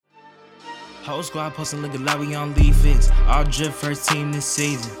Whole squad posting looking like we on lead fix. All drip first team this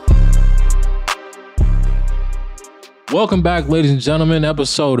season. Welcome back, ladies and gentlemen.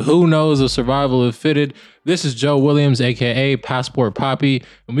 Episode Who Knows of Survival of Fitted. This is Joe Williams, aka Passport Poppy,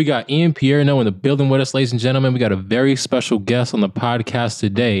 and we got Ian Pierno in the building with us, ladies and gentlemen. We got a very special guest on the podcast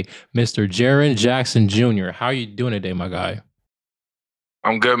today, Mr. Jaren Jackson Jr. How are you doing today, my guy?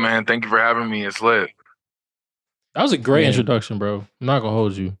 I'm good, man. Thank you for having me. It's lit. That was a great introduction, bro. I'm not gonna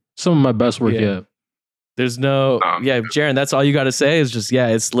hold you. Some of my best work yet. There's Jaren, that's all you got to say is just,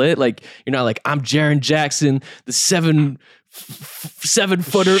 it's lit. Like, you're not like, I'm Jaren Jackson, the seven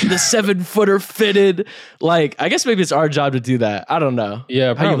footer fitted. Like, I guess maybe it's our job to do that. I don't know.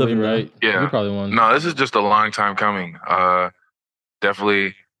 Yeah, probably. How you living, right? Yeah. You probably won. No, this is just a long time coming.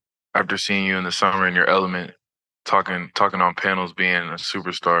 Definitely after seeing you in the summer in your element, talking on panels, being a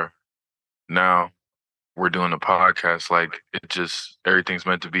superstar. Now we're doing a podcast. Like, it just, everything's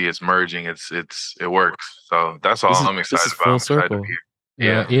meant to be. It's merging. It works. So that's all I'm excited about. Full circle.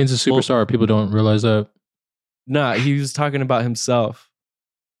 Yeah, Ian's a superstar. People don't realize that. Nah, he was talking about himself.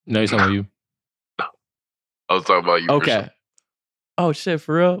 No, he's talking about you. I was talking about you. Okay. Oh shit,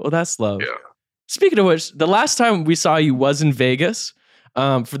 for real? Well, that's love. Yeah. Speaking of which, the last time we saw you was in Vegas.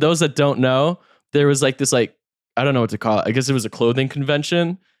 For those that don't know, there was like this, like, I don't know what to call it. I guess it was a clothing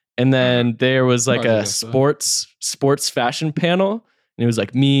convention. And then there was like a sports fashion panel. And it was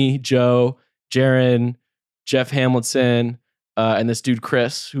like me, Joe, Jaren, Jeff Hamilton, and this dude,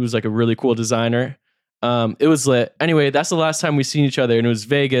 Chris, who was like a really cool designer. It was lit. Anyway, that's the last time we seen each other. And it was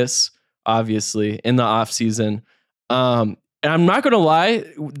Vegas, obviously, in the off season. And I'm not going to lie.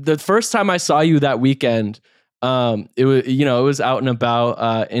 The first time I saw you that weekend, it was out and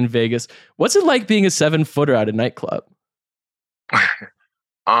about in Vegas. What's it like being a 7-footer at a nightclub?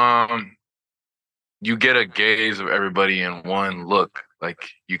 You get a gaze of everybody in one look. Like,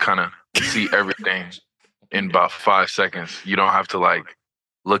 you kind of see everything in about 5 seconds. You don't have to like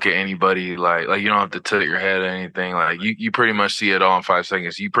look at anybody like you don't have to tilt your head or anything. Like, you pretty much see it all in 5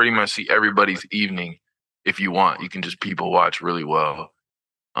 seconds. You pretty much see everybody's evening if you want. You can just people watch really well.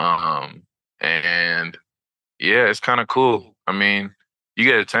 And yeah, it's kind of cool. I mean, you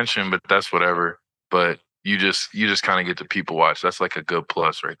get attention, but that's whatever. But you just kind of get to people watch. That's like a good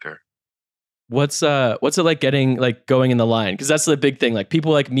plus right there. What's it like going in the line? Because that's the big thing. Like,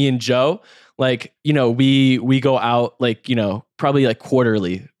 people like me and Joe, like, we go out like, probably like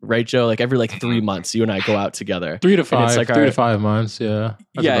quarterly, right, Joe? Like every like 3 months, you and I go out together. 3 to 5, like 3 to 5 months. Yeah.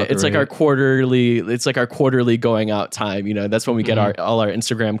 It's like our quarterly. It's like our quarterly going out time. That's when we get all our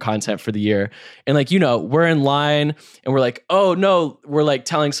Instagram content for the year. And like, we're in line and we're like, oh no, we're like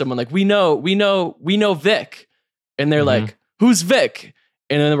telling someone like, we know Vic, and they're like, who's Vic?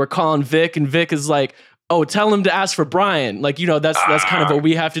 And then we're calling Vic, and Vic is like, oh, tell him to ask for Brian. Like, that's kind of what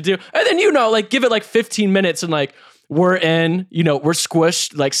we have to do. And then, like, give it like 15 minutes and like, we're in, we're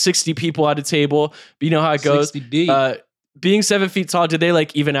squished, like 60 people at a table. But you know how it goes. 60 deep. Being 7 feet tall, did they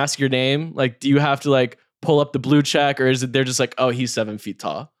like even ask your name? Like, do you have to like pull up the blue check, or is it they're just like, oh, he's 7 feet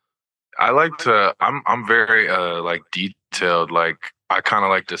tall? I like to, I'm very like detailed. Like, I kind of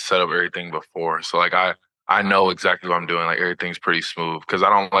like to set up everything before. So like, I know exactly what I'm doing. Like, everything's pretty smooth because I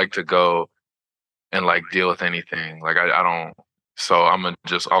don't like to go and like deal with anything. Like, I don't. So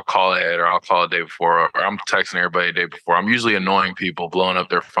I'll call ahead, or I'll call a day before, or I'm texting everybody a day before. I'm usually annoying people, blowing up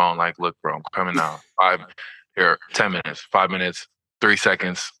their phone. Like, look, bro, I'm coming now. 10 minutes, 5 minutes, 3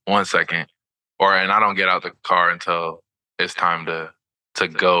 seconds, 1 second. And I don't get out the car until it's time to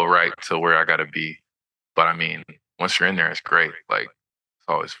go right to where I got to be. But I mean, once you're in there, it's great. Like, it's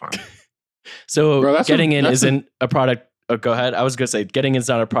always fun. So getting in isn't a product. Oh, go ahead. I was going to say getting in is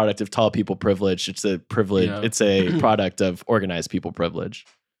not a product of tall people privilege. It's a privilege. Yeah. It's a product of organized people privilege.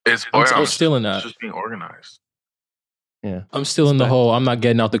 I'm still in that. It's just being organized. Yeah. I'm still in the whole, I'm not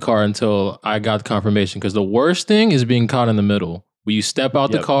getting out the car until I got confirmation. Because the worst thing is being caught in the middle. Where you step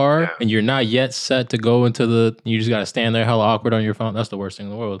out the car and you're not yet set to go into you just got to stand there hella awkward on your phone. That's the worst thing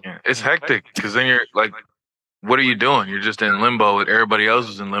in the world. Yeah. It's hectic because then you're like, what are you doing? You're just in limbo with everybody else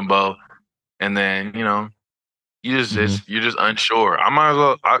is in limbo. And then, you're just unsure. I might as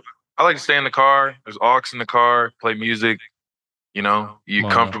well, I like to stay in the car. There's aux in the car, play music, you're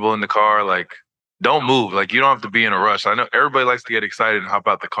comfortable in the car. Like, don't move. Like, you don't have to be in a rush. I know everybody likes to get excited and hop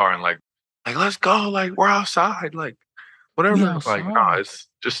out the car and like, let's go. Like, we're outside. Like, whatever. Like, no, it's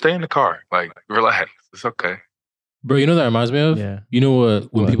just stay in the car. Like, relax. It's okay. Bro, you know what that reminds me of? Yeah. You know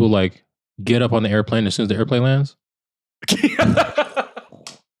what? When people like get up on the airplane as soon as the airplane lands?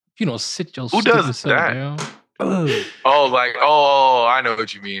 You don't sit your Who does that? Down. I know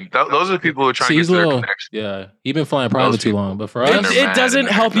what you mean. Those are the people who are trying to get to their connection. Yeah, he been flying private too long, but for us, it doesn't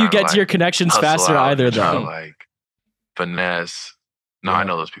help you get to your connections faster either, though. Like finesse. No, I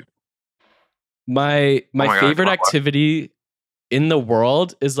know those people. My favorite activity in the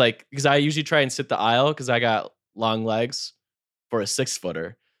world is like, because I usually try and sit the aisle because I got long legs for a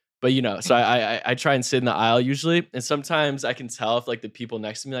 6-footer. But so I try and sit in the aisle usually, and sometimes I can tell if like the people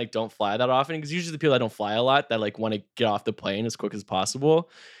next to me like don't fly that often, because usually the people that don't fly a lot that like want to get off the plane as quick as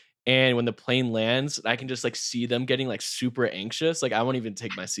possible. And when the plane lands, I can just like see them getting like super anxious. Like I won't even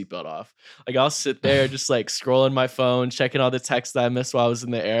take my seatbelt off. Like I'll sit there just like scrolling my phone, checking all the texts that I missed while I was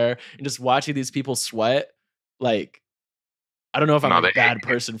in the air, and just watching these people sweat. Like I don't know if I'm a bad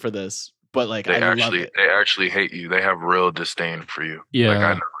person for this, but like I love it. They actually hate you. They have real disdain for you. Yeah, like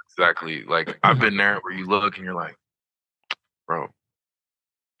I know exactly. Like I've been there where you look and you're like, bro, oh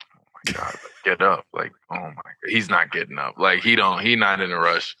my god, get up! Like oh my god, he's not getting up. Like he not in a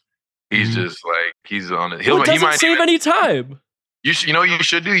rush. He's just like he's on it. He doesn't save any time. You know you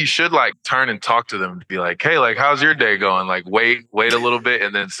should do. You should like turn and talk to them. Be like, hey, like how's your day going? Like wait a little bit,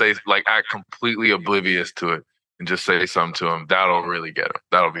 and then say like act completely oblivious to it, and just say something to him. That'll really get him.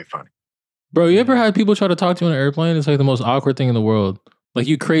 That'll be funny. Bro, you ever had people try to talk to you on an airplane? It's like the most awkward thing in the world. Like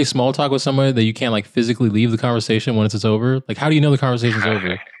you create small talk with somebody that you can't like physically leave the conversation once it's over. Like how do you know the conversation's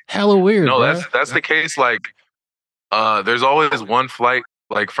over? Hella weird. No, bro. that's the case. Like, there's always one flight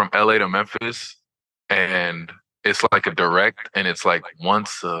like from LA to Memphis, and it's like a direct, and it's like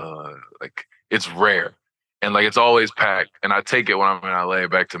once like it's rare, and like it's always packed. And I take it when I'm in LA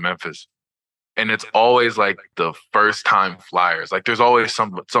back to Memphis, and it's always like the first time flyers. Like there's always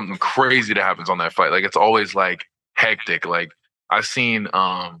something crazy that happens on that flight. Like it's always like hectic. Like I've seen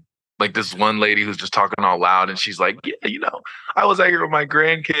like this one lady who's just talking all loud, and she's like, yeah, I was out here with my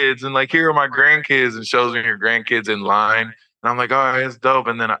grandkids, and like here are my grandkids, and shows me her grandkids in line. And I'm like, all right, it's dope.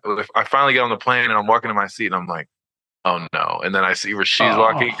 And then I finally get on the plane and I'm walking to my seat and I'm like, oh no. And then I see where she's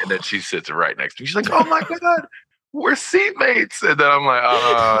walking, and then she sits right next to me. She's like, oh my God, we're seatmates. And then I'm like,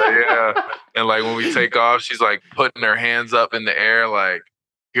 oh yeah. And like when we take off, she's like putting her hands up in the air, like,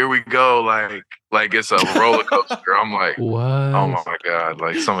 here we go. Like it's a roller coaster. I'm like, what? Oh my God.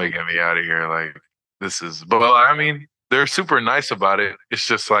 Like somebody get me out of here. Like this is, but I mean, they're super nice about it. It's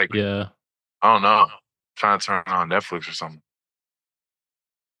just like, I don't know, trying to turn on Netflix or something.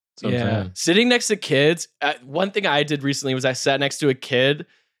 Sitting next to kids. One thing I did recently was I sat next to a kid.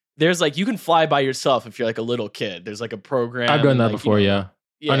 There's like, you can fly by yourself if you're like a little kid. There's like a program. I've done that before. Yeah.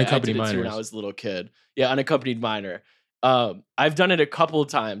 Unaccompanied minors. When I was a little kid. Yeah. Unaccompanied minor. I've done it a couple of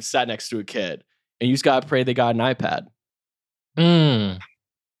times, sat next to a kid, and you just gotta pray they got an iPad.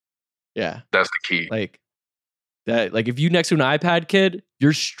 Yeah. That's the key. Like that, like if you next to an iPad kid,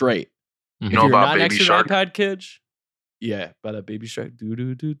 you're straight. You know about Baby Shark? To an iPad kid, by that Baby Shark. They put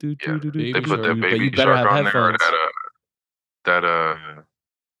that Baby Shark on there. That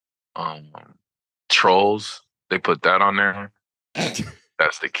Trolls. They put that on there.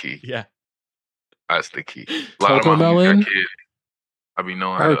 That's the key. Yeah. That's the key. Cocomelon? I mean,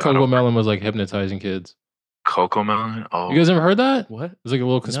 no. I heard Cocomelon was like hypnotizing kids. Cocomelon? Oh. You guys ever heard that? What? It's like a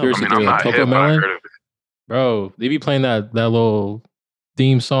little conspiracy theory. Like Cocomelon. Bro, they be playing that little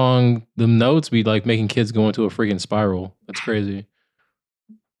theme song. The notes be like making kids go into a freaking spiral. That's crazy.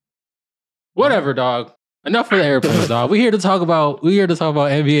 Whatever, dog. Enough for the airplanes, dog. We're here to talk about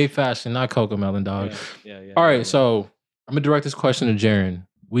NBA fashion, not Cocomelon, dog. Yeah. All right, so I'm gonna direct this question to Jaren.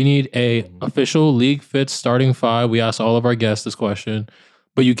 We need a official League Fits starting 5. We asked all of our guests this question,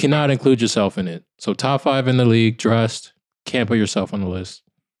 but you cannot include yourself in it. So top 5 in the league, dressed. Can't put yourself on the list.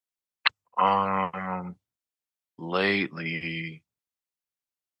 Lately,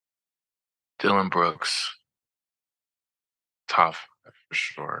 Dylan Brooks, tough for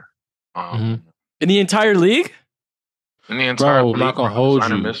sure. In the entire league? In the entire league, I'm not gonna hold you.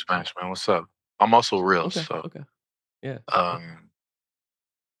 Mismatch, man. What's up? I'm also real, Okay. Yeah.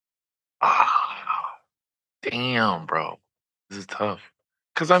 Damn, bro, this is tough.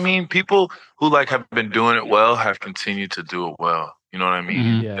 Because I mean, people who like have been doing it well have continued to do it well. You know what I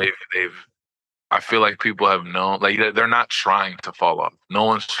mean? Yeah. They've. I feel like people have known, like they're not trying to fall off. No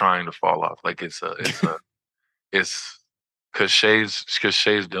one's trying to fall off. Like it's because Shay's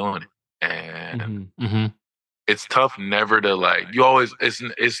doing it, and it's tough never to like. You always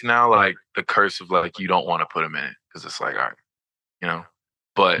it's now like the curse of like you don't want to put him in it because it's like, all right,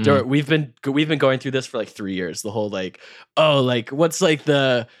 But we've been going through this for like 3 years. The whole like, what's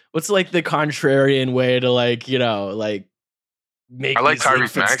the contrarian way to like make. I like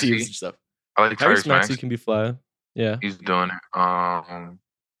Tyrese Maxey and stuff. I like Tyrese Maxey can be fly. Yeah, he's doing it.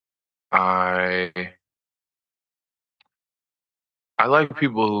 I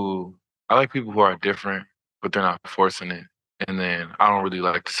like people who are different, but they're not forcing it. And then I don't really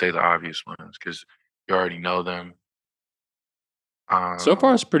like to say the obvious ones because you already know them. So far,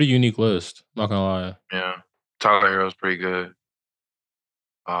 Um, it's a pretty unique list. Not gonna lie. yeah, Tyler Hero's pretty good.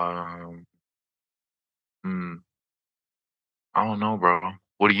 Um, hmm, I don't know, bro.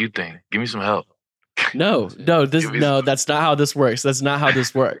 What do you think? Give me some help. No, That's it. no, Give me no, that's not how this works. That's not how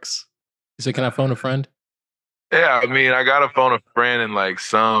this works. He said, "Can I phone a friend?" Yeah, I mean, I gotta phone a friend and like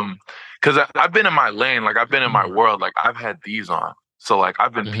because I've been in my lane, like I've been in my world, like I've had these on, so like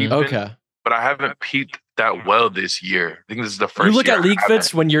I've been Mhm. peeping, Okay. but I haven't peeped that well this year. I think this is the first. You look year at I league haven't.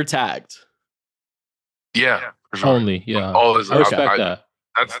 fits when you're tagged. Yeah, for sure. Only, yeah. Always, I respect that.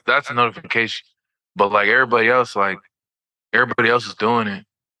 that's a notification, but like everybody else, is doing it.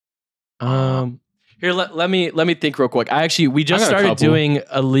 Here, let me think real quick. We just got a started couple. doing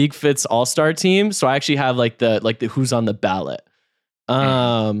a league fits all star team, so I actually have like the who's on the ballot.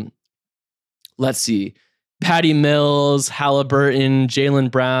 Let's see: Patty Mills, Halliburton,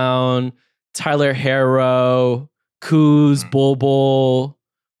 Jalen Brown, Tyler Harrow, Kuz, Bulbul,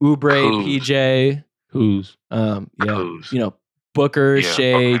 Oubre, Kuz. PJ. Who's? Yeah, Kuz. Booker, Yeah,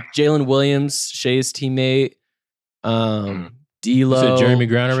 Shea, okay. Jalen Williams, Shea's teammate. You D'Lo. said Jeremy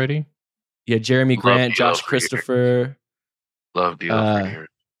Grant already? Yeah, Jeremy Love Grant, D'Lo Josh for years. Christopher, Love D'Lo for years.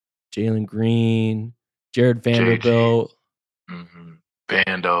 Jalen Green, Jared Vanderbilt. Mm-hmm.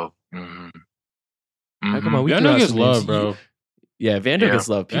 Bando. Mm-hmm. Come on, we Vando threw out gets some names. love, bro. Yeah, Vando Yeah. gets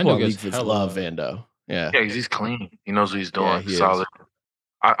love. People Vando on gets league fits hella love love. Vando. Yeah. Yeah, he's clean. He knows what he's doing. Yeah, he is. Solid.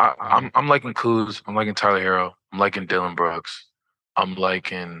 I'm liking Kuz. I'm liking Tyler Hero. I'm liking Dylan Brooks. I'm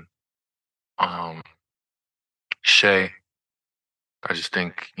liking Shea. I just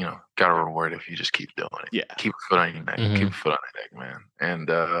think, gotta reward if you just keep doing it. Yeah. Keep a foot on your neck. Mhm. Keep a foot on your neck, man.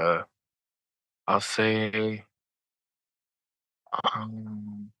 And I'll say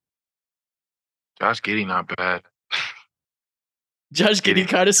Josh Giddey not bad. Josh Giddey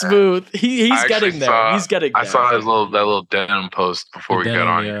kind of smooth. He's I actually getting there. He's getting there. I saw that little denim post before we got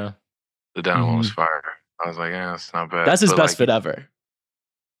on here. Yeah. The denim one was Mhm. fire. I was like, yeah, it's not bad. That's his But, best like, fit ever.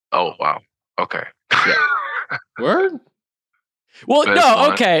 Oh wow. Okay. Word? Well, Best no,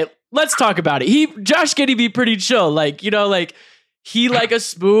 one. okay. Let's talk about it. Josh Giddey be pretty chill. Like, he like a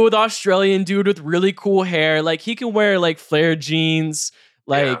smooth Australian dude with really cool hair. Like he can wear like flared jeans.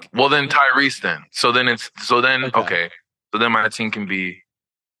 Like, Well then Tyrese then. Okay. Okay. So then my team can be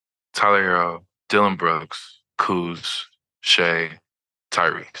Tyler Hero, Dylan Brooks, Kuz, Shea,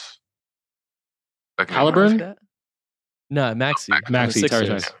 Tyrese. Halliburton? that? No, Maxi. Maxi, Sixers.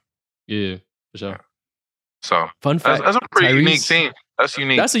 Tyrese. Yeah, for sure. So Fun fact. that's a pretty unique Tyrese- team. That's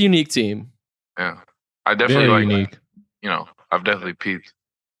unique. That's a unique team. Yeah. I definitely Very like unique. I've definitely peeped.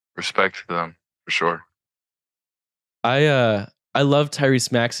 Respect to them for sure. I love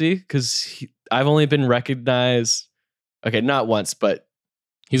Tyrese Maxey because I've only been recognized, not once, but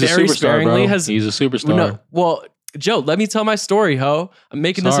He's a very superstar, sparingly bro. He's a superstar. no. Well, Joe, let me tell my story, ho. I'm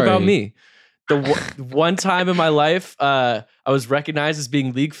making this about Sorry. me. The one time in my life, I was recognized as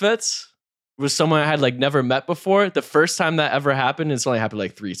being league fits was someone I had like never met before. The first time that ever happened, it's only happened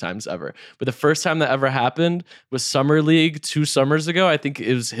like 3 times ever. But the first time that ever happened was Summer League 2 summers ago. I think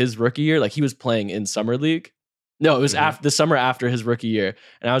it was his rookie year. Like he was playing in Summer League. No, it was after the summer after his rookie year.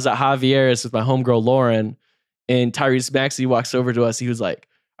 And I was at Javier's with my homegirl Lauren, and Tyrese Maxey walks over to us. He was like,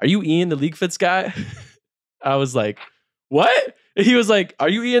 "Are you Ian, the league fits guy?" I was like, "What?" And he was like, "Are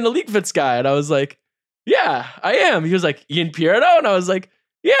you Ian, the league fits guy?" And I was like, "Yeah, I am." He was like, "Ian Pierdo?" And I was like,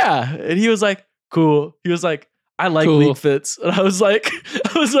 "Yeah." And he was like, "Cool." He was like, "I like Cool. league fits." And I was like,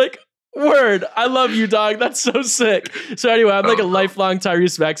 "Word, I love you, dog. That's so sick." So anyway, I'm like a lifelong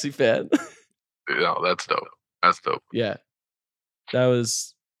Tyrese Maxey fan. That's dope. That's dope. Yeah.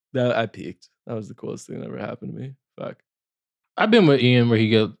 I peaked. That was the coolest thing that ever happened to me. Fuck. I've been with Ian where he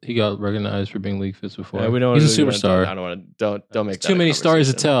got recognized for being league fits before. Yeah, we don't. He's a we don't- superstar. I don't want to. Don't make that Too a many stories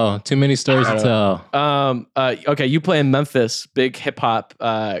to conversation. tell. Too many stories to tell. Okay, you play in Memphis, big hip hop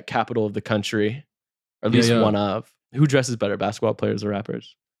capital of the country, or at least yeah. one of. Who dresses better, basketball players or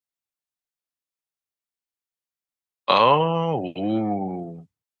rappers? Oh, ooh.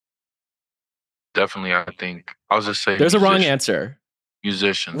 Definitely, I think I'll just say There's a wrong answer.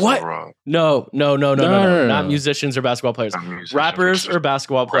 Musicians What? overall. No. No. Not musicians or basketball players. Not musicians, Rappers just or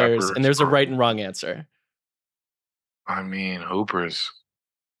basketball players, rappers and there's a or- right and wrong answer. I mean, Hoopers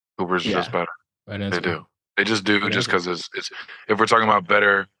Yeah. just better. Right They answer. do. They just do. Right Just answer. because it's if we're talking about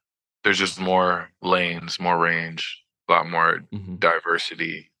better, there's just more lanes, more range, a lot more Mhm.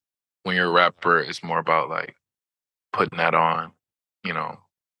 diversity. When you're a rapper, it's more about like putting that on,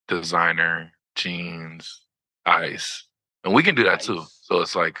 designer, jeans, ice, And we can do that too. So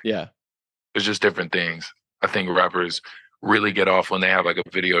it's like, Yeah. it's just different things. I think rappers really get off when they have like a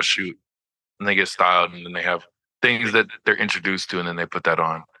video shoot and they get styled and then they have things that they're introduced to and then they put that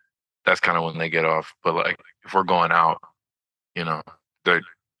on. That's kind of when they get off. But like if we're going out, you know, they're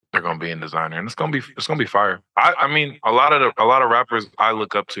gonna be in designer and it's gonna be fire. I mean a lot of rappers I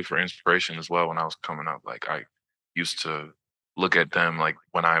look up to for inspiration as well when I was coming up. Like I used to look at them like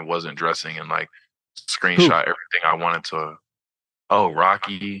when I wasn't dressing and like screenshot everything I wanted to. Oh,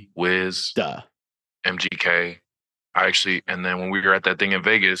 Rocky, Wiz, Duh. MGK. And then when we were at that thing in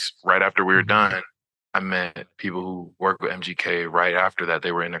Vegas, right after we were done, I met people who work with MGK right after that.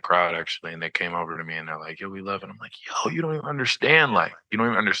 They were in the crowd actually, and they came over to me and they're like, "Yo, we love it." I'm like, "Yo, you don't even understand. Like, you don't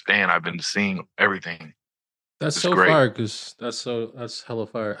even understand. I've been seeing everything." That's It's so great. fire because that's hella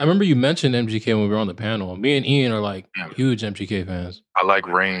fire. I remember you mentioned MGK when we were on the panel. Me and Ian are like huge MGK fans. I like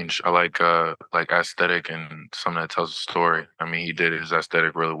range. I like aesthetic and something that tells a story. I mean, he did his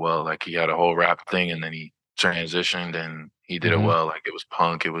aesthetic really well. Like he had a whole rap thing and then he transitioned and he did it well. Like it was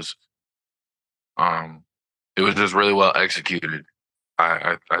punk. It was just really well executed.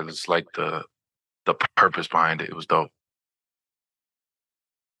 I just like the purpose behind it. It was dope.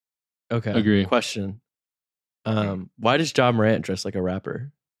 Okay. Agree. Question. Why does Ja Morant dress like a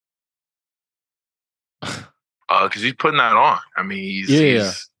rapper? Because he's putting that on. I mean,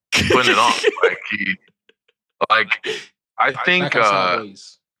 he's putting it on. I think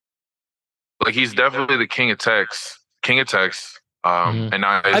like he's definitely the king of text. And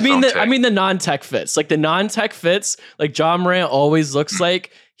I mean the non-tech fits. Like the non-tech fits, like Ja Morant always looks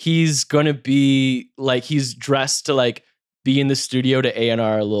like he's gonna be like he's dressed to like be in the studio to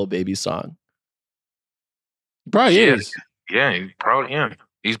A&R a Lil Baby song. Probably is. Yeah, he's probably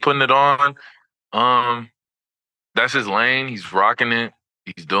he's putting it on. That's his lane. He's rocking it.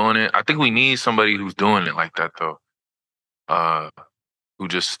 He's doing it. I think we need somebody who's doing it like that though. Who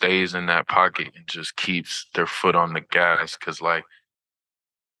just stays in that pocket and just keeps their foot on the gas. Cause like,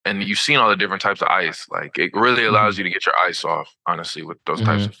 and you've seen all the different types of ice. Like it really allows you to get your ice off, honestly, with those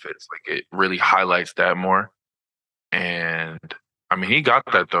types of fits. Like it really highlights that more. And I mean, he got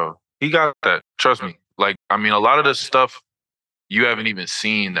that though. He got that. Trust me. Like, I mean, a lot of the stuff you haven't even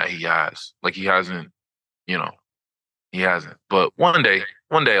seen that he has. Like he hasn't, he hasn't. But one day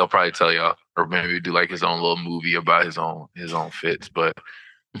he'll probably tell y'all, or maybe do like his own little movie about his own fits. But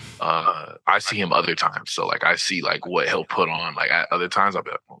I see him other times. So like I see like what he'll put on. Like at other times I'll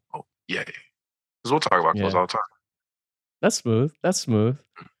be like, oh yeah. Because we'll talk about clothes all the time. That's smooth.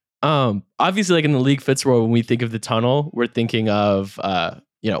 Obviously, like in the league fits world, when we think of the tunnel, we're thinking of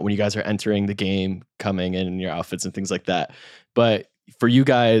when you guys are entering the game, coming in your outfits and things like that. But for you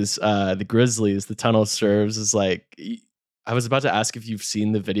guys, the Grizzlies, the tunnel serves as like. I was about to ask if you've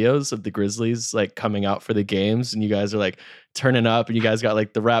seen the videos of the Grizzlies like coming out for the games, and you guys are like turning up, and you guys got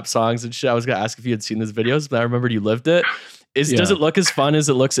like the rap songs and shit. I was gonna ask if you had seen those videos, but I remembered you lived it. Does it look as fun as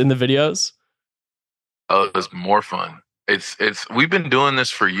it looks in the videos? Oh, it's more fun. It's we've been doing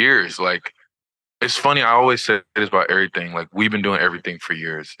this for years. Like it's funny. I always say this about everything. Like we've been doing everything for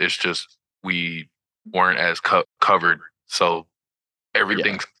years. It's just we weren't as covered, so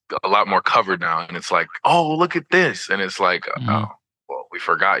everything's a lot more covered now. And it's like, oh, look at this, and it's like, oh, well, we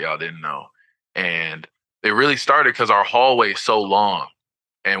forgot y'all didn't know. And it really started because our hallway is so long,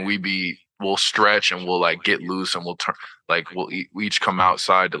 and we'll stretch and we'll like get loose and we'll turn we each come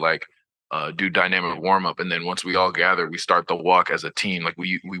outside to like do dynamic warm up, and then once we all gather, we start the walk as a team. Like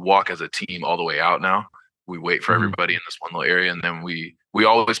we walk as a team all the way out now. We wait for everybody in this one little area, and then we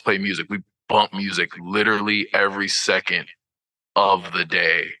always play music. We bump music literally every second of the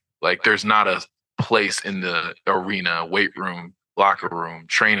day. Like there's not a place in the arena, weight room, locker room,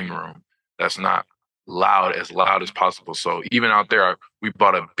 training room that's not loud as possible. So even out there, we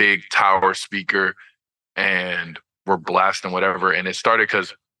bought a big tower speaker and we're blasting whatever. And it started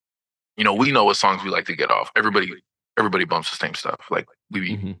because, we know what songs we like to get off. Everybody bumps the same stuff. Like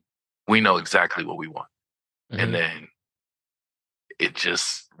we know exactly what we want. And then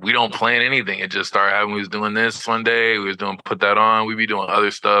we don't plan anything. It just started happening. We was doing this one day. We was doing put that on. We be doing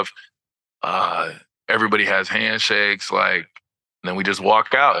other stuff. Everybody has handshakes. Like, and then we just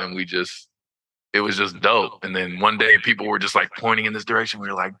walk out and it was just dope. And then one day people were just like pointing in this direction. We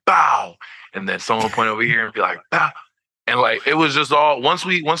were like, bow. And then someone would point over here and be like, bow. And like, it was just all, once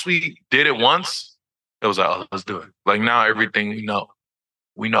we did it once, it was like, oh, let's do it. Like now everything we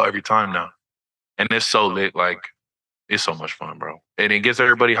know every time now. And it's so lit. Like, it's so much fun, bro. And it gets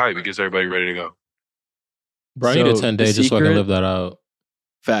everybody hyped. It gets everybody ready to go. Bro, I need a 10-day just so I can live that out.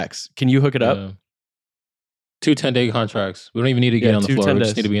 Facts. Can you hook it up? Yeah. 2 10-day contracts. We don't even need to get on the floor. We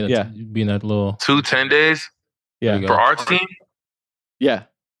just need to be in that little 2 10 days. Yeah. you For go. our team? Yeah.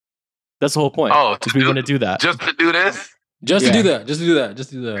 That's the whole point. Oh, Because we want to do that. Just to do this? Just Yeah. to do that. Just to do that. Just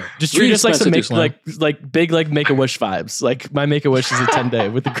to do that. Just We treat need us like Spencer some to slam. like big like Make-A-Wish vibes. Like my Make-A-Wish is a 10-day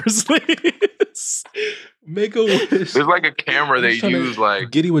with the Grizzlies. Make a wish. There's like a camera they use,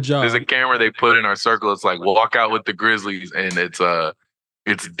 like Giddy with there's a job. camera they put in our circle. It's like walk out with the Grizzlies, and it's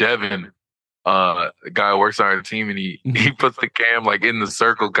Devin, the guy who works on our team, and he puts the cam like in the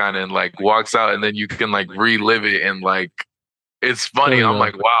circle kind of and like walks out, and then you can like relive it, and like it's funny. There you I'm go.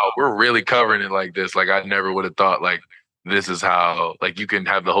 like, wow, we're really covering it like this. Like I never would have thought like this is how like you can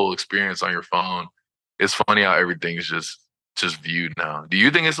have the whole experience on your phone. It's funny how everything is just viewed now. Do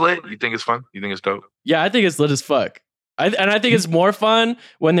you think it's lit? You think it's fun? You think it's dope? Yeah, I think it's lit as fuck. I think it's more fun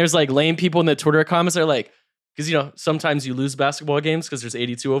when there's like lame people in the Twitter comments that are like, because sometimes you lose basketball games because there's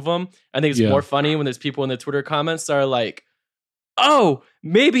 82 of them. I think it's more funny when there's people in the Twitter comments that are like, oh,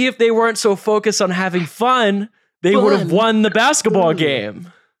 maybe if they weren't so focused on having fun, they would have won the basketball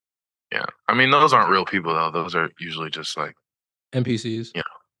game. Yeah. I mean, those aren't real people though. Those are usually just like NPCs.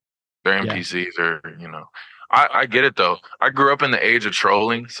 they're NPCs or, I get it though. I grew up in the age of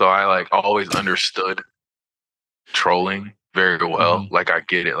trolling, so I like always understood trolling very well. Like I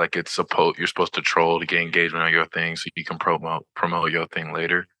get it. Like you're supposed to troll to get engagement on your thing so you can promote your thing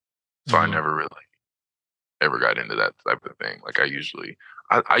later. So I never really ever got into that type of thing. Like I used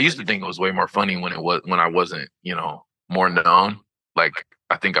to think it was way more funny when I wasn't, more known. Like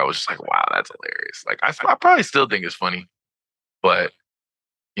I think I was just like, wow, that's hilarious. Like I probably still think it's funny, but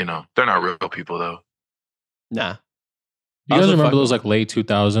they're not real people though. Nah. You guys remember those like late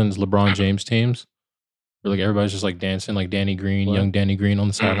 2000s LeBron James teams? Where like everybody's just like dancing like Danny Green, young Danny Green on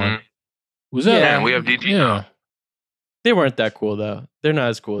the sideline. Was that? Yeah, and we have DG now. They weren't that cool though. They're not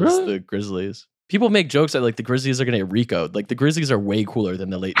as cool as the Grizzlies. People make jokes that like the Grizzlies are gonna get Rico'd. Like the Grizzlies are way cooler than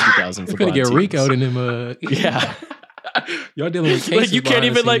the late 2000s. They're gonna get Rico'd in them. Yeah. Y'all dealing with cases like you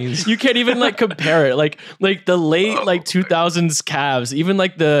can't even like compare it. Like the late like 2000s Cavs, even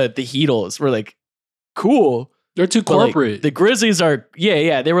like the Heatles were like cool. They're too corporate. Like, the Grizzlies are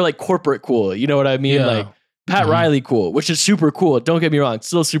they were like corporate cool. You know what I mean? Yeah. Like Pat Riley cool, which is super cool. Don't get me wrong,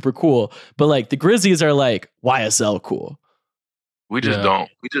 still super cool. But like the Grizzlies are like YSL cool. We just don't.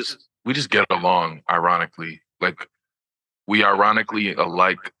 We just get along. Ironically, like we ironically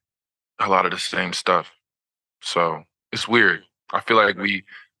like a lot of the same stuff. So it's weird. I feel like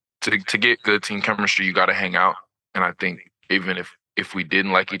to get good team chemistry, you got to hang out. And I think even if we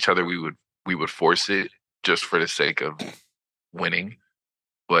didn't like each other, we would force it just for the sake of winning.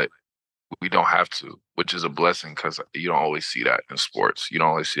 But we don't have to, which is a blessing because you don't always see that in sports. You don't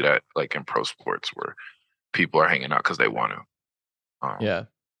always see that like in pro sports where people are hanging out because they want to.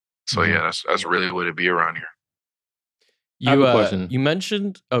 So that's really what it'd be around here. I have a question. You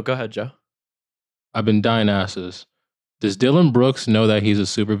mentioned. Oh, go ahead, Joe. I've been dying to ask this. Does Dylan Brooks know that he's a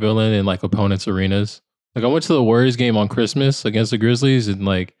supervillain in like opponents' arenas? Like I went to the Warriors game on Christmas against the Grizzlies, and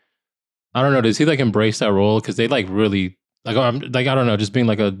like I don't know, does he like embrace that role? Because they like really like I don't know, just being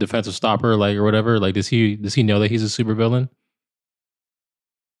like a defensive stopper, like or whatever. Like does he know that he's a supervillain?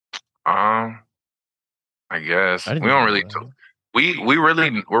 I guess we don't really.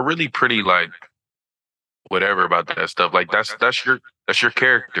 We're really pretty like whatever about that stuff. Like that's your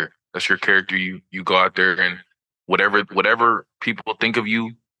character. That's your character. You go out there and whatever people think of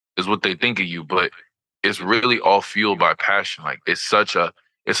you is what they think of you. But it's really all fueled by passion. Like it's a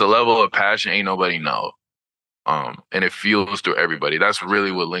level of passion ain't nobody know. And it fuels through everybody. That's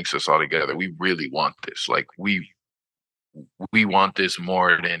really what links us all together. We really want this. Like we want this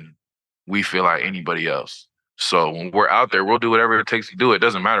more than we feel like anybody else. So when we're out there, we'll do whatever it takes to do it. It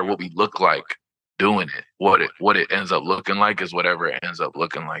doesn't matter what we look like doing it. What it ends up looking like is whatever it ends up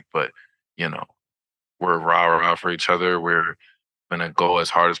looking like. But we're rah for each other. We're gonna go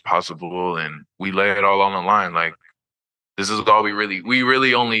as hard as possible, and we lay it all on the line. Like this is all we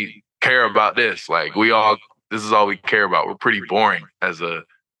really only care about. This this is all we care about. We're pretty boring as a.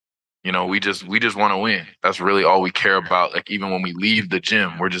 We just want to win. That's really all we care about. Like even when we leave the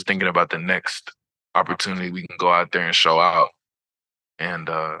gym, we're just thinking about the next opportunity we can go out there and show out. And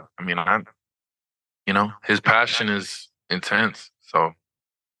his passion is intense. So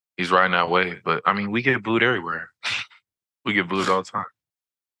he's riding that wave. But I mean, we get booed everywhere. We get booed all the time.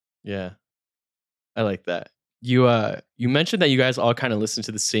 Yeah. I like that. You mentioned that you guys all kind of listen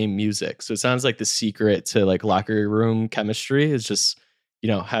to the same music. So it sounds like the secret to like locker room chemistry is just,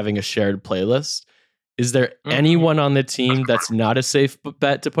 having a shared playlist. Is there anyone on the team that's not a safe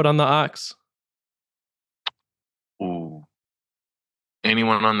bet to put on the aux? Ooh.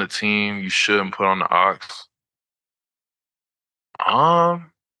 Anyone on the team you shouldn't put on the aux?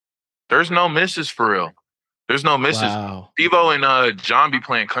 There's no misses for real. There's no misses. Wow. Devo and John be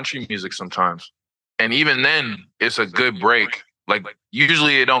playing country music sometimes. And even then, it's a good break. Like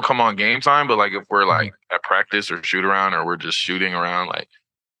usually it don't come on game time, but like if we're like at practice or shoot around or we're just shooting around, like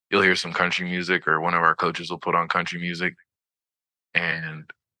you'll hear some country music or one of our coaches will put on country music. And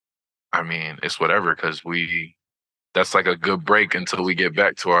I mean, it's whatever because that's like a good break until we get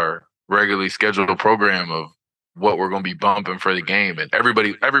back to our regularly scheduled program of what we're going to be bumping for the game. And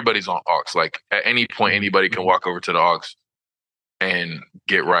everybody's on aux. Like at any point, anybody can walk over to the aux and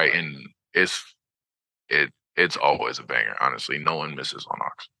get right. And it's always a banger. Honestly, no one misses on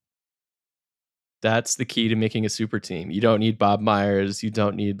aux. That's the key to making a super team. You don't need Bob Myers. You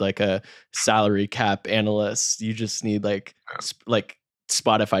don't need like a salary cap analyst. You just need like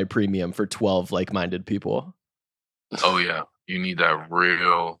Spotify Premium for 12 like-minded people. Oh yeah, you need that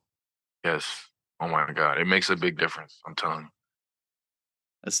real. Yes. Oh my God, it makes a big difference. I'm telling you.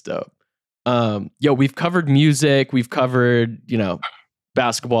 That's dope. We've covered music. We've covered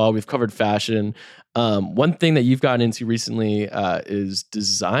basketball. We've covered fashion. One thing that you've gotten into recently is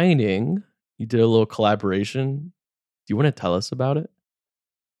designing. You did a little collaboration. Do you want to tell us about it?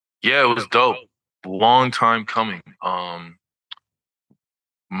 Yeah, it was dope. Long time coming.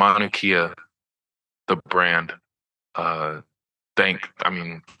 Mauna Kea, the brand. Can't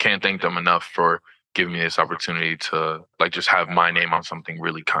thank them enough for giving me this opportunity to like just have my name on something,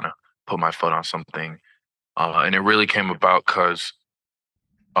 really kind of put my foot on something. And it really came about because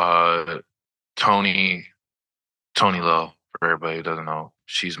Tony Lowe, for everybody who doesn't know,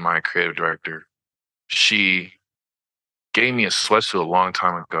 she's my creative director. She gave me a sweatsuit a long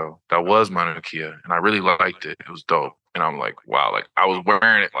time ago that was Mauna Kea, and I really liked it. It was dope. And I'm like, wow, like I was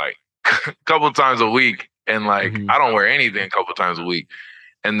wearing it like a couple times a week. And like, I don't wear anything a couple times a week.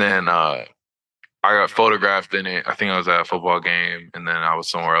 And then I got photographed in it. I think I was at a football game, and then I was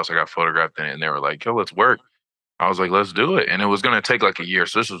somewhere else. I got photographed in it, and they were like, yo, let's work. I was like, let's do it. And it was going to take like a year.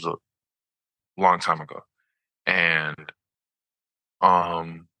 So this was a long time ago. And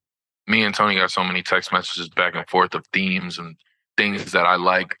me and Tony got so many text messages back and forth of themes and things that I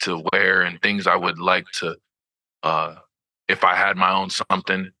like to wear and things I would like to, if I had my own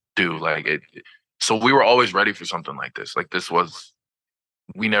something, do. Like it. So we were always ready for something like this. Like this was,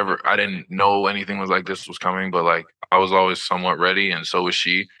 I didn't know anything was like this was coming, but like I was always somewhat ready, and so was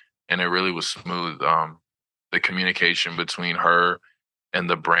she. And it really was smooth. The communication between her and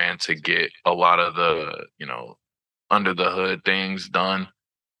the brand to get a lot of the, under the hood things done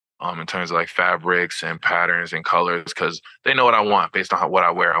in terms of like fabrics and patterns and colors, because they know what I want based on what I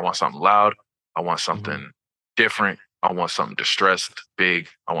wear. I want something loud. I want something different. I want something distressed, big.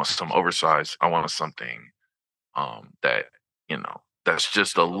 I want something oversized. I want something that, that's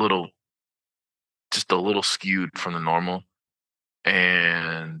just a little skewed from the normal.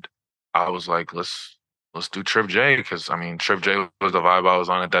 And I was like, let's do Trip J, because I mean Trip J was the vibe I was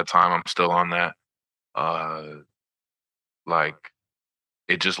on at that time. I'm still on that. Like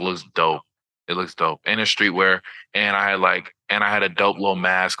it just looks dope. It looks dope. And it's streetwear. And I had a dope little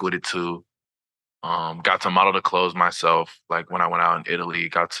mask with it too. Got to model the clothes myself. Like when I went out in Italy,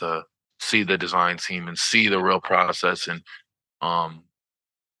 got to see the design team and see the real process, and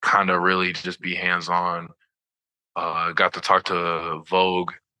kind of really just be hands-on. Got to talk to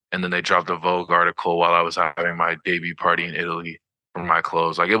Vogue, and then they dropped a Vogue article while I was having my debut party in Italy for my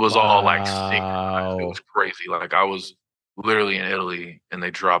clothes. Like it was all like synced. It was crazy. Like I was literally in Italy, and they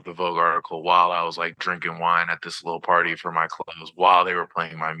dropped the Vogue article while I was like drinking wine at this little party for my clothes while they were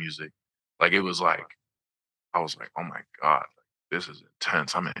playing my music. Like it was like, I was like, oh my God, this is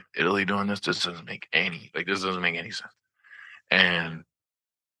intense. I'm in Italy doing this. This doesn't make any sense. And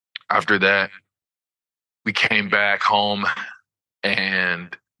after that, we came back home,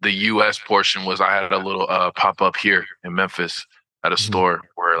 and the US portion was I had a little pop up here in Memphis at a store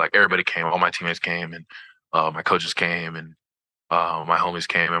where like everybody came, all my teammates came, and my coaches came, and my homies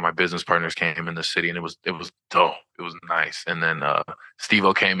came, and my business partners came in the city, and it was dope. It was nice. And then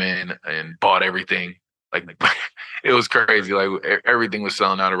Steve-O came in and bought everything. Like it was crazy. Like everything was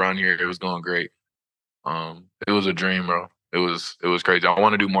selling out around here. It was going great. It was a dream, bro. It was crazy. I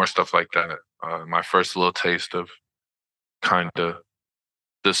want to do more stuff like that. My first little taste of kind of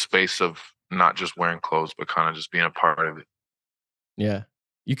the space of not just wearing clothes, but kind of just being a part of it. Yeah.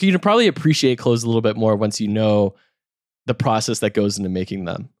 You can probably appreciate clothes a little bit more once you know the process that goes into making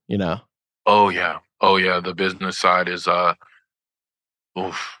them, Oh yeah. The business side is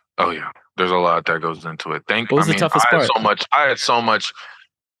oof. Oh yeah. There's a lot that goes into it. What was the toughest part? I had so much.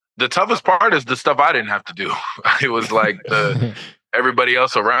 The toughest part is the stuff I didn't have to do. It was like everybody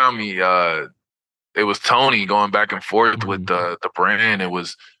else around me. It was Tony going back and forth with the brand. It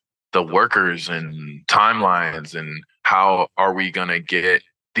was the workers and timelines and how are we gonna get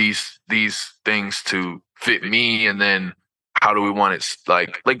these things to fit me, and then how do we want it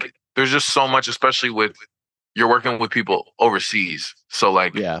like there's just so much, especially with you're working with people overseas. So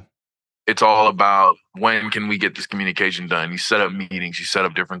like Yeah. it's all about when can we get this communication done. You set up meetings, you set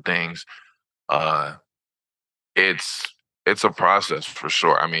up different things. Uh it's it's a process for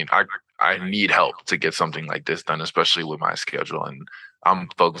sure. I mean, I need help to get something like this done, especially with my schedule, and I'm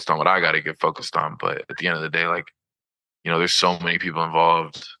focused on what I got to get focused on. But at the end of the day, like, there's so many people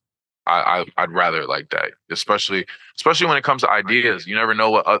involved. I'd rather like that, especially when it comes to ideas. You never know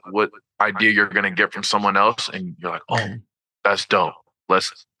what idea you're gonna get from someone else, and you're like, oh, that's dope.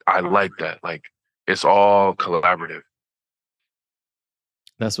 I like that. Like, it's all collaborative.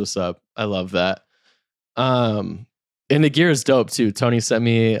 That's what's up. I love that. And the gear is dope too. Tony sent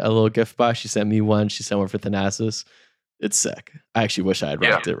me a little gift box. She sent me one. She sent one for Thanasis. It's sick. I actually wish I had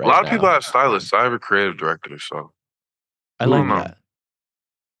rocked it right now. A lot of people have stylists. I have a creative director, so I like that.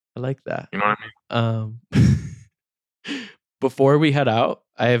 I like that. You know what I mean? Before we head out,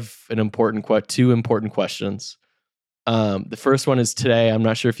 I have two important questions. The first one is today. I'm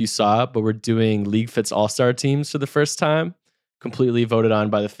not sure if you saw it, but we're doing League Fits All-Star teams for the first time. Completely voted on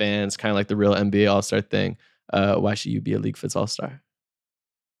by the fans, kind of like the real NBA All-Star thing. Why should you be a League Fits All-Star?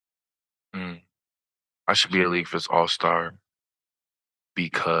 I should be a League Fits All-Star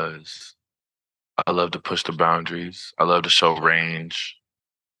because I love to push the boundaries. I love to show range.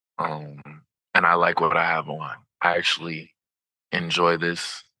 And I like what I have on. I actually enjoy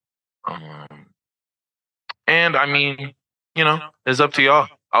this. And I mean, it's up to y'all.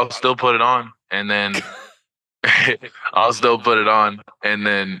 I'll still put it on, and then I'll still put it on, and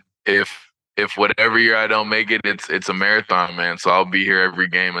then if whatever year I don't make it, it's a marathon, man. So I'll be here every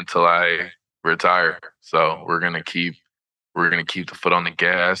game until I retire. So we're gonna keep the foot on the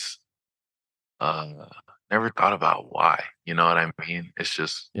gas. Never thought about why. You know what I mean? It's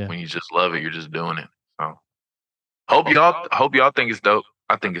just when you just love it, you're just doing it. So hope y'all think it's dope.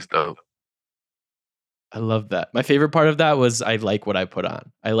 I think it's dope. I love that. My favorite part of that was I like what I put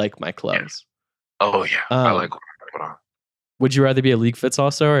on. I like my clothes. Yeah. Oh yeah, I like what I put on. Would you rather be a League Fits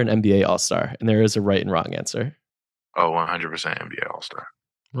All-Star or an NBA All-Star? And there is a right and wrong answer. Oh, 100% NBA All-Star.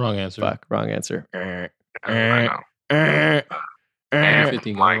 Wrong answer. Fuck, wrong answer. I know.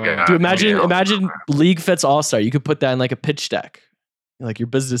 Dude, imagine League Fits All-Star. You could put that in like a pitch deck, like your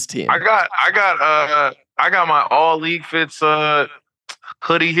business team. I got my all League Fits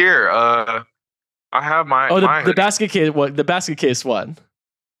hoodie here. I have my the basket case one, the basket case one,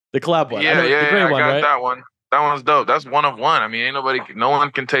 the collab one. Yeah, the gray I one, got right? that one. That one's dope. That's one of one. I mean, no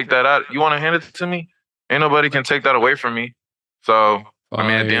one can take that out. You want to hand it to me? Ain't nobody can take that away from me. So I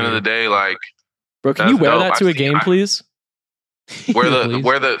mean, at the end of the day, like, bro, can you wear that to a game, please?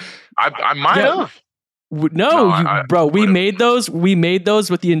 I might have. Bro, we made those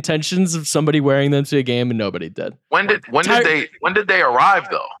with the intentions of somebody wearing them to a game, and nobody did. When did they arrive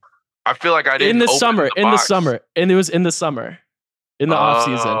though? I feel like I didn't. In the summer, and it was in the summer, in the off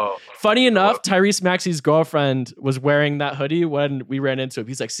season. Funny enough, Tyrese Maxey's girlfriend was wearing that hoodie when we ran into him.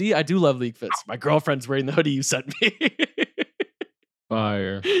 He's like, "See, I do love League Fits. My girlfriend's wearing the hoodie you sent me."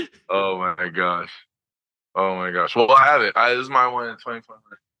 Fire. Oh my gosh. Well, I have it. This is my one in 2025.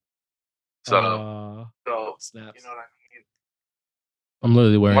 So snaps. You know what I mean? I'm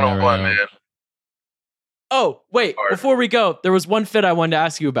literally wearing it right now. Man. Oh, wait. Before we go, there was one fit I wanted to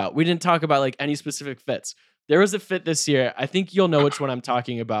ask you about. We didn't talk about like any specific fits. There was a fit this year. I think you'll know which one I'm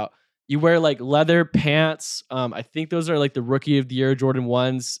talking about. You wear like leather pants. I think those are like the Rookie of the Year Jordan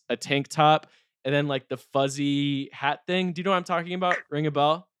 1s, a tank top, and then like the fuzzy hat thing. Do you know what I'm talking about? Ring a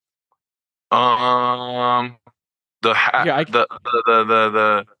bell? The hat. Yeah,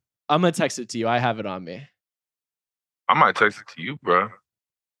 the. I'm gonna text it to you. I have it on me. I might text it to you, bro.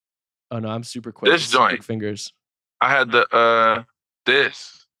 Oh no, I'm super quick. This joint. Quick fingers. I had the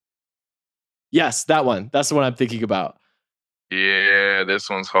this. Yes, that one. That's the one I'm thinking about. Yeah, this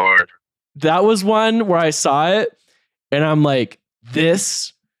one's hard. That was one where I saw it and I'm like,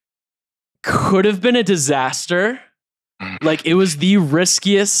 this could have been a disaster. Like, it was the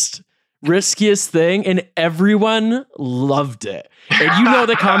riskiest thing, and everyone loved it. And you know,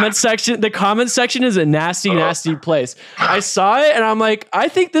 the comment section is a nasty place. I saw it and I'm like, I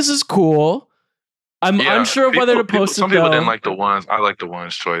think this is cool. I'm unsure of whether to post it. Some people didn't like the ones. I like the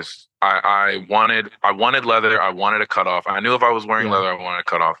ones choice. I wanted leather. I wanted a cutoff. I knew if I was wearing leather, I wanted a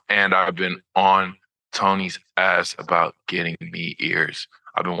cutoff. And I've been on Tony's ass about getting me ears.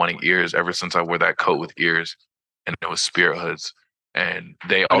 I've been wanting ears ever since I wore that coat with ears, and it was Spirit Hoods, and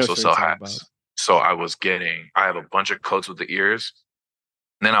they also sell hats. So I have a bunch of coats with the ears,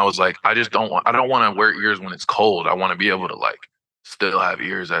 And then I was like, I don't want to wear ears when it's cold. I want to be able to like still have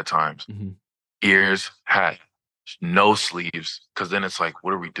ears at times. Mhm. Ears, hat, no sleeves, because then it's like,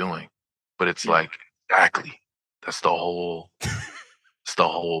 what are we doing? But it's like, exactly. That's the whole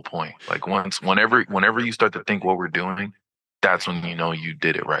point. Like whenever you start to think what we're doing, that's when you know you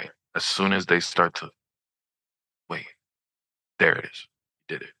did it right. As soon as they start to wait, there it is.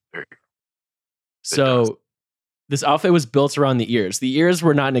 You did it. There you go. So this outfit was built around the ears. The ears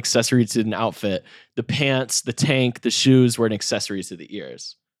were not an accessory to an outfit. The pants, the tank, the shoes were an accessory to the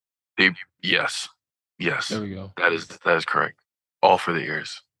ears. Yes. There we go. That is correct. All for the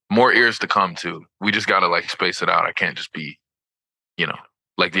ears. More ears to come too. We just gotta like space it out. I can't just be,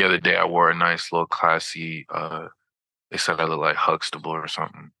 like the other day I wore a nice little classy they said I look like Huxtable or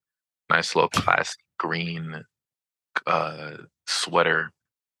something. Nice little classy green sweater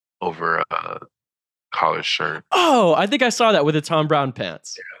over a collared shirt. Oh, I think I saw that with the Tom Brown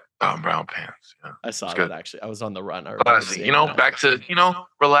pants. Brown pants. Yeah. I saw It's that good. actually. I was on the run. Classy. Back to,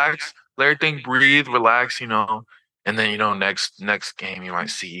 relax, let everything breathe, relax, and then, next game you might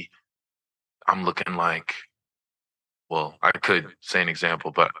see I'm looking like, well, I could say an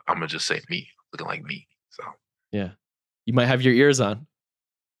example, but I'm gonna just say me, looking like me. So Yeah. You might have your ears on.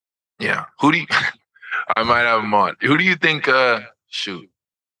 yeah. Who do you I might have them on. Who do you think shoot.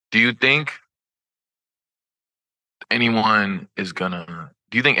 Do you think anyone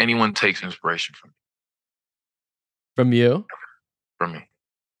takes inspiration From you, from me?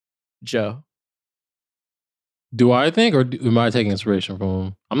 Joe. Do I think, or am I taking inspiration from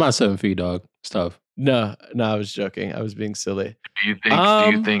him? I'm not 7 feet, dog. It's tough. No, I was joking. I was being silly. Do you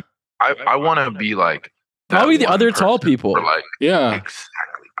think I want to be like that Probably the one other tall person people. for, like, Yeah.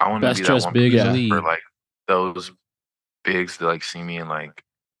 exactly. I want to Best be that dressed one big in the person league. for like those bigs to like see me and like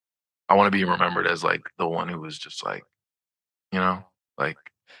I want to be remembered as like the one who was just like, like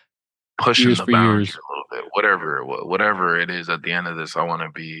pushing Ears the for boundaries years. a little bit. Whatever it is at the end of this, I want to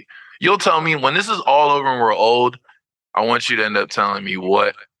be. You'll tell me when this is all over and we're old. I want you to end up telling me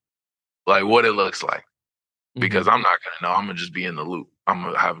what it looks like. Because I'm not gonna know. I'm gonna just be in the loop. I'm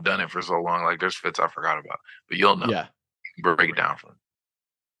gonna have done it for so long. Like there's fits I forgot about, but you'll know. Yeah. You can break it down for me.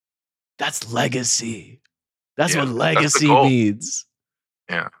 That's legacy. That's Yeah, what that's the legacy goal. means.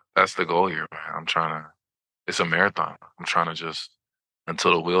 Yeah, that's the goal here, man. I'm trying to. It's a marathon. I'm trying to just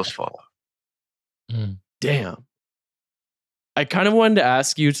until the wheels fall off. Damn. I kind of wanted to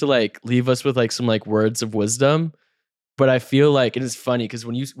ask you to like leave us with like some like words of wisdom, but I feel like it is funny because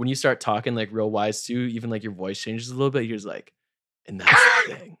when you start talking like real wise too, even like your voice changes a little bit. You're just like, and that's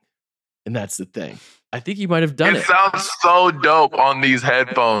the thing, and that's the thing. I think you might have done it. It sounds so dope on these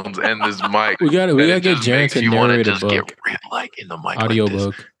headphones and this mic. We gotta that get just Jaren makes to you wanna narrate a just book. get real like in the mic Audio like this.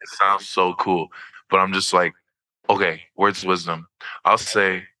 book. It sounds so cool, but I'm just like, okay, words of wisdom. I'll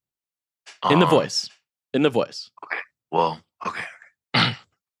say In the voice. Well, okay.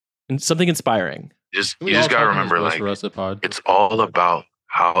 And something inspiring. You just gotta remember, like, the rest of the pod. it's all about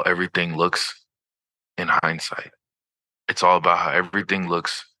how everything looks in hindsight. It's all about how everything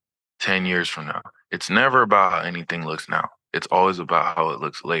looks 10 years from now. It's never about how anything looks now. It's always about how it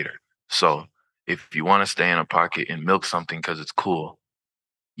looks later. So if you want to stay in a pocket and milk something because it's cool,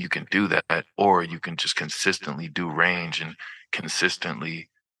 you can do that. Or you can just consistently do range and consistently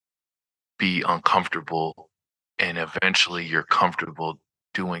be uncomfortable. And eventually you're comfortable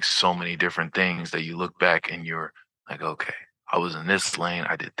doing so many different things that you look back and you're like, okay, I was in this lane,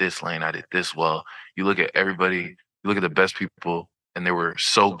 I did this lane, I did this well. You look at everybody, you look at the best people, and they were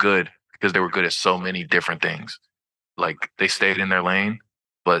so good because they were good at so many different things. Like they stayed in their lane,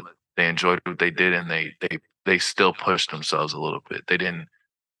 but they enjoyed what they did, and they still pushed themselves a little bit. They didn't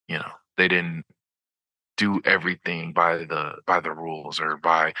do everything by the rules or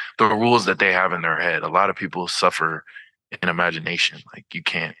by the rules that they have in their head. A lot of people suffer in imagination. Like you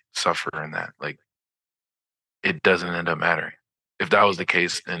can't suffer in that. Like it doesn't end up mattering. If that was the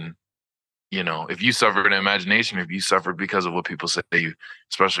case, then if you suffered in imagination, if you suffered because of what people say you,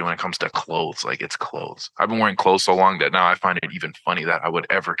 especially when it comes to clothes, like it's clothes. I've been wearing clothes so long that now I find it even funny that I would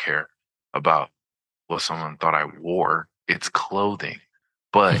ever care about what someone thought I wore. It's clothing,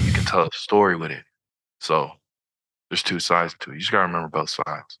 but you can tell a story with it. So there's two sides to it. You just gotta remember both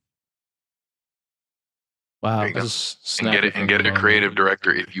sides. Wow. There you go. Just And get a creative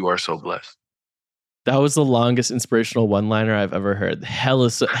director if you are so blessed. That was the longest inspirational one-liner I've ever heard.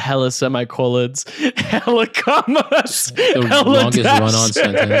 Hella semicolons, hella commas, The hella longest run-on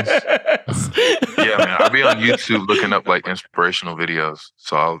sentence. Yeah, man. I'll be on YouTube looking up like inspirational videos.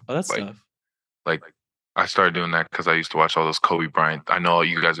 So I'll Oh, that's tough. like I started doing that because I used to watch all those Kobe Bryant. I know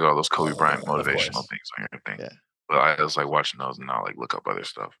you guys got all those Kobe Bryant Of motivational course. things on your thing. Yeah. But I was like watching those and I'll like look up other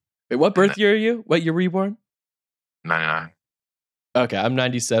stuff. Wait, what birth year are you? What year were you born? 99. Okay, I'm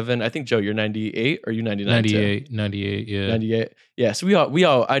 97. I think Joe, you're 98 or you 99? 98, yeah. 98. Yeah, so we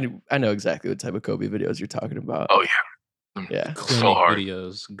all I know exactly what type of Kobe videos you're talking about. Oh yeah. Yeah. So hard.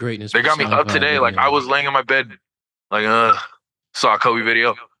 Videos, greatness. They got me up today. Like I was laying in my bed, like saw a Kobe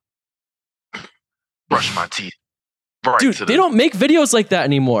video, brush my teeth. Right Dude, they don't make videos like that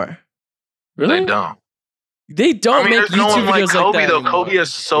anymore. Really? They don't. They don't make there's YouTube no one like videos Kobe like that though. anymore. Kobe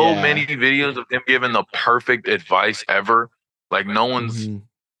has so Yeah. many videos of him giving the perfect advice ever. Like no one's Mhm.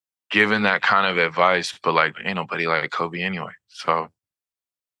 giving that kind of advice, but like ain't nobody like Kobe anyway. So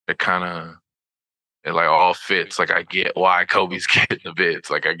it like all fits. Like I get why Kobe's getting the vids.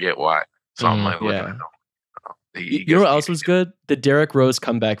 Like I get why. So I'm like, looking Yeah. at him. You know what else was good? The Derrick Rose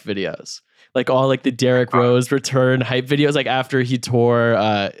comeback videos. Like all like the Derrick Rose return hype videos, like after he tore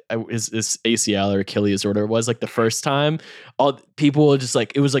his ACL or Achilles or whatever it was, like the first time, all people were just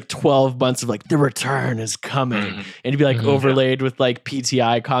like, it was like 12 months of like the return is coming. Mhm. And it'd be like overlaid with like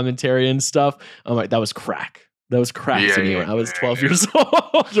PTI commentary and stuff. I'm like, that was crack. That was crack to me when I was 12 years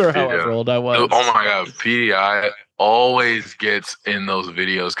old or however old I was. Oh my God. PDI always gets in those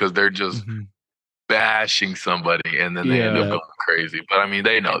videos because they're just bashing somebody and then they end up going crazy. But I mean,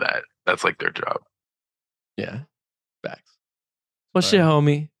 they know that. That's like their job. Yeah. Facts. Well, shit,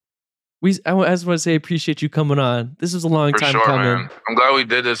 homie. I just want to say, appreciate you coming on. This was a long time coming. Man. I'm glad we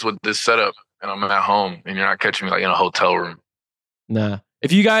did this with this setup and I'm at home and you're not catching me like in a hotel room. Nah.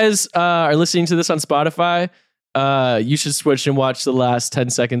 If you guys are listening to this on Spotify, you should switch and watch the last 10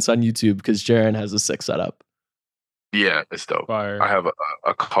 seconds on YouTube because Jaren has a sick setup. Yeah, it's dope. Fire. I have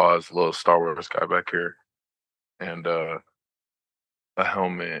a cause, little Star Wars guy back here and a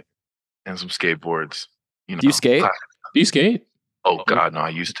helmet and some skateboards. You know, Do you skate? Do you skate? Oh God, no, I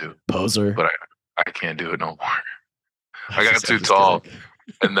used to. Poser. But I can't do it no more. I got too tall.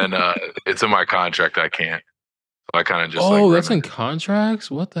 And then it's in my contract I can't. So I kind of just that's in contracts?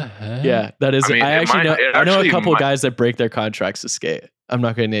 What the heck? Yeah, that is. I mean, I know a couple of guys that break their contracts to skate. I'm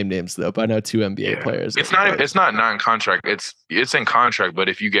not going to name names though, but I know 2 NBA players. It's not non-contract. It's in contract, but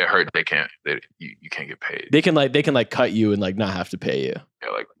if you get hurt, you can't get paid. They can like cut you and like not have to pay you. Yeah,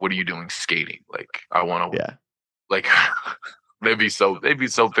 like what are you doing skating? Like I want to. Yeah. Like they'd be so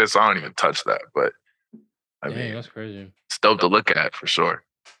pissed. I don't even touch that, but I mean that's crazy. It's dope to look at for sure.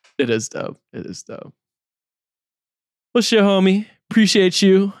 It is dope. It is dope. Well, shit, homie. Appreciate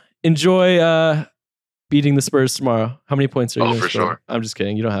you. Enjoy beating the Spurs tomorrow. How many points are you? For sure. I'm just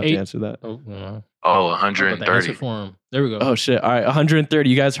kidding. You don't have 8. to answer that. Oh, no. 130. For him. There we go. Oh shit! All right, 130.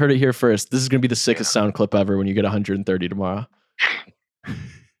 You guys heard it here first. This is gonna be the sickest sound clip ever when you get 130 tomorrow.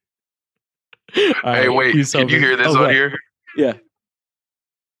 Hey, wait! Can you hear this on here? Yeah.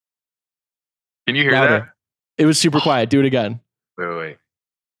 Can you hear Louder. It was super quiet. Do it again. that? Wait.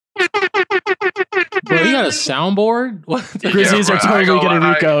 Bro, you got a soundboard? What? Grizzlies are totally getting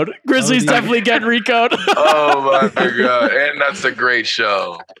recode. Grizzlies dude. definitely getting recode. Oh my God! And that's a great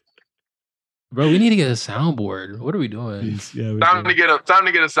show. Bro, we need to get a soundboard. What are we doing? Yeah, Time to get a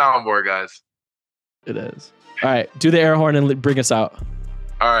soundboard, guys. It is. All right, do the air horn and bring us out.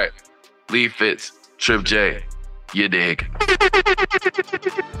 All right, Lee Fitz, Trip J, you dig?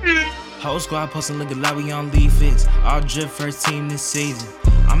 Whole squad posting looking like we on lead fits. All drip first team this season.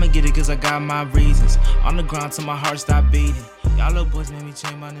 I'ma get it cause I got my reasons. On the ground till my heart stop beating. Y'all little boys made me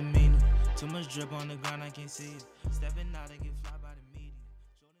change my demeanor. Too much drip on the ground, I can't see it. Stepping out and get fly by the